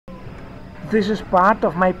This is part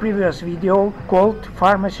of my previous video called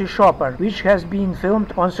Pharmacy Shopper, which has been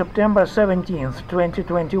filmed on September 17th,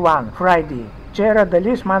 2021, Friday. Čia yra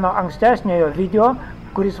dalis mano ankstesniojo video,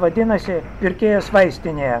 kuris vadinasi Pirkėjas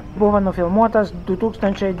vaistinėje. Buvo nufilmuotas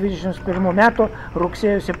 2021 metų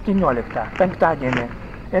rugsėjo 17, пятница.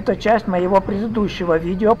 Это часть моего предыдущего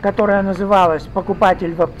видео, которое называлось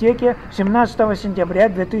 «Покупатель в аптеке» 17 сентября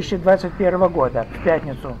 2021 года, в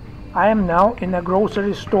пятницу. I am now in a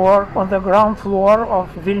grocery store on the ground floor of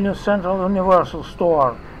Vilnius Central Universal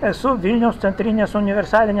Store. Esu Vilniaus centrinės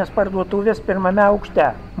universalinės parduotuvės pirmame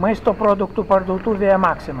aukšte, maisto продукту parduotuvėje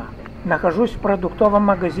Maxima. Нахожусь в продуктовом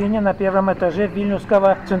магазине на первом этаже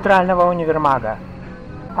Вильнюсского центрального универмага.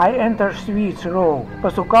 I enter sweets row.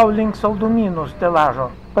 Pasukau link saldumynų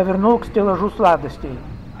stelažo. Повернул к стеллажу сладостей.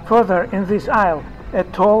 Further in this aisle, a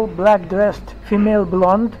tall, black-dressed female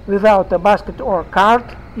blonde without a basket or cart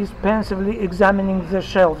is pensively examining the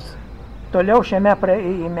shelves. Toliau šiame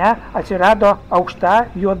praėjime atsirado aukšta,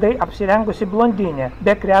 juodai apsirengusi blondinė,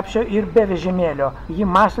 be krepšio ir be vežимелio. Ji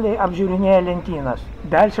мазлей обжиренея лентинас.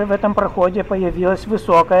 Дальше в этом проходе появилась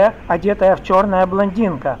высокая, одетая в черная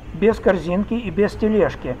блондинка, без корзинки и без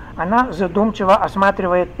тележки. Она задумчиво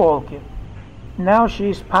осматривает полки. Now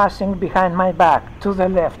she is passing behind my back, to the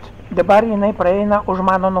left. Dabar jinai praeina už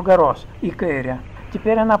mano nugaros, į kairę.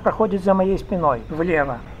 Теперь она проходит за моей спиной,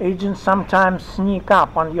 влево. Agents sometimes sneak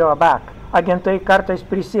up on your back. Агенты карtais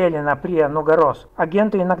приселена prie nugaros.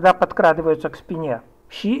 Агенты иногда подкрадываются к спине.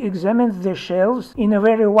 She examines the shelves in a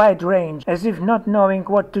very wide range, as if not knowing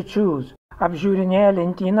what to choose. Apžiūrinėja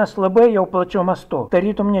lentynas labai jau plačiu mastu,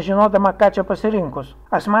 tarytum nežinodama, ką čia pasirinkus.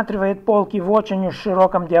 Осматривает полки в очень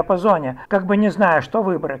широком диапазоне, как бы не зная, что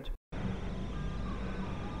выбрать.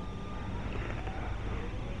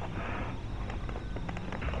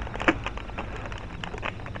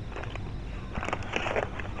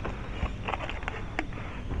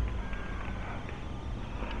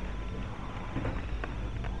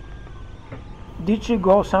 Did she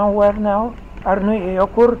go somewhere now? Ar nuėjo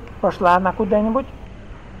kur? Пошла она куда-нибудь?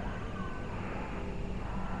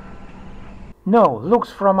 No, looks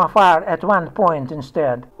from afar at one point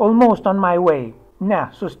instead, almost on my way. Ne,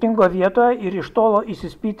 sustingo vietoje ir iš tolo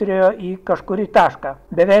įsispitrėjo į kažkurį tašką,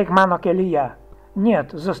 beveik mано келья.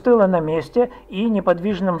 Нет, застыла на месте и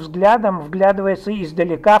неподвижным взглядом вглядывается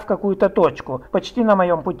издалека в какую-то точку, почти на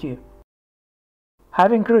моем пути.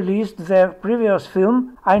 Having released their previous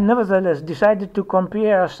film, I nevertheless decided to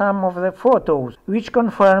compare some of the photos, which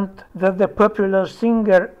confirmed that the popular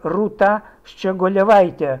singer Ruta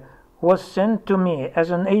Ščiogolevaitė was sent to me as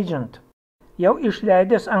an agent. Jau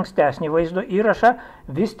išleidęs ankstesnį vaizdo įrašą,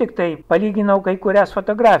 vis tik tai palyginau kai kurias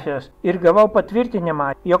fotografijas ir gavau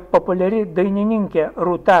patvirtinimą, jog populiari dainininkė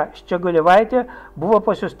Рута Щёголевайте buvo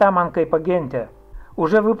pasiųsta man kaip agentė.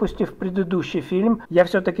 Уже выпустив предыдущий фильм, я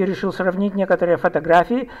все-таки решил сравнить некоторые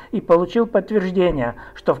фотографии и получил подтверждение,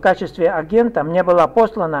 что в качестве агента мне была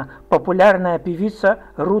послана популярная певица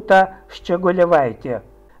Рута Щоголевайте.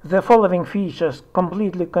 The following features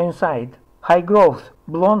completely coincide. High growth,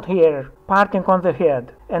 blonde hair, parting on the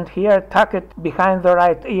head, and hair tucked behind the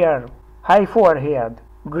right ear. High forehead,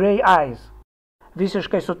 gray eyes.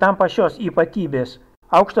 Visiškai sutampa šios ypatybės.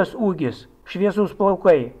 Aukštas ūgis, šviesūs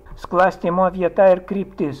plaukai. Скластimo vieta ir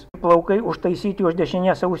kryptis. Плaukai užtaisyti už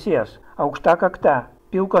дешинės ausies. Аукшта какта.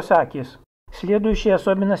 Пилкос акис. Следующие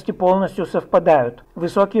особенности полностью совпадают.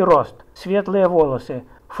 Высокий рост. Светлые волосы.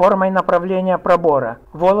 Форма и направление пробора.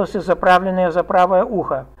 Волосы, заправленные за правое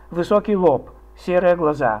ухо. Высокий лоб. Серые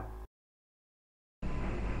глаза.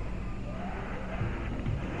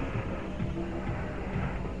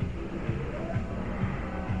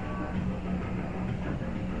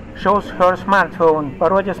 Shows her smartphone.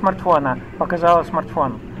 Parodė smartfoną. Показала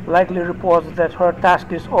смартфон. Likely reports that her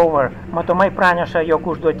task is over. Matomai praneša, jog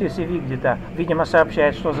užduotis įvykdyta. Видимо,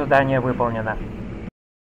 сообщает, что задание выполнено.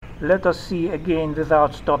 Let us see again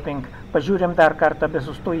without stopping. Пожурим dar kartą без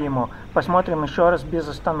sustojimo. Посмотрим еще раз без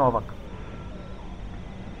остановок.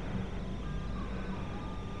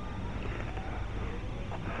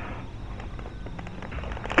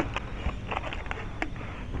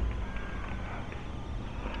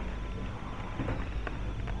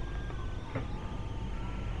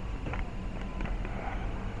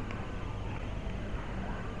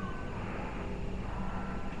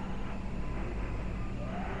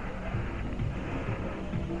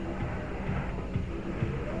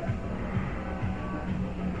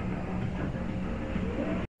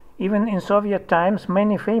 Even in Soviet times,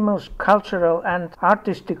 many famous cultural and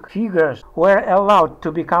artistic figures were allowed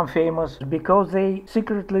to become famous because they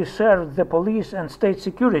secretly served the police and state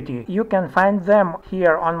security. You can find them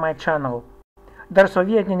here on my channel. Dar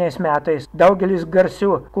sovietiniais metais daugelis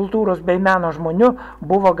garsių kultūros bei meno žmonių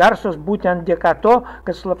buvo garsus būtent dėka to,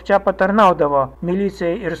 kad slapčia patarnaudavo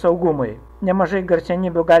milicijai ir saugumui. Nemažai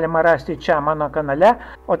garsenybių galima rasti čia mano kanale,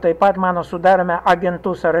 o taip pat mano sudarome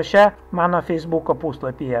agentų sąraše mano Facebooko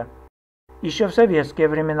puslapyje. Еще в советские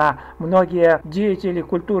времена многие деятели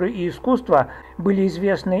культуры и искусства были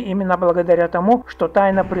известны именно благодаря тому, что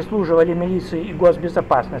тайно прислуживали милиции и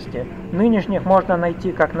госбезопасности. Нынешних можно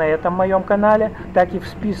найти как на этом моем канале, так и в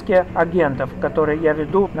списке агентов, которые я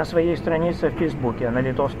веду на своей странице в Фейсбуке на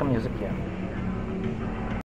литовском языке.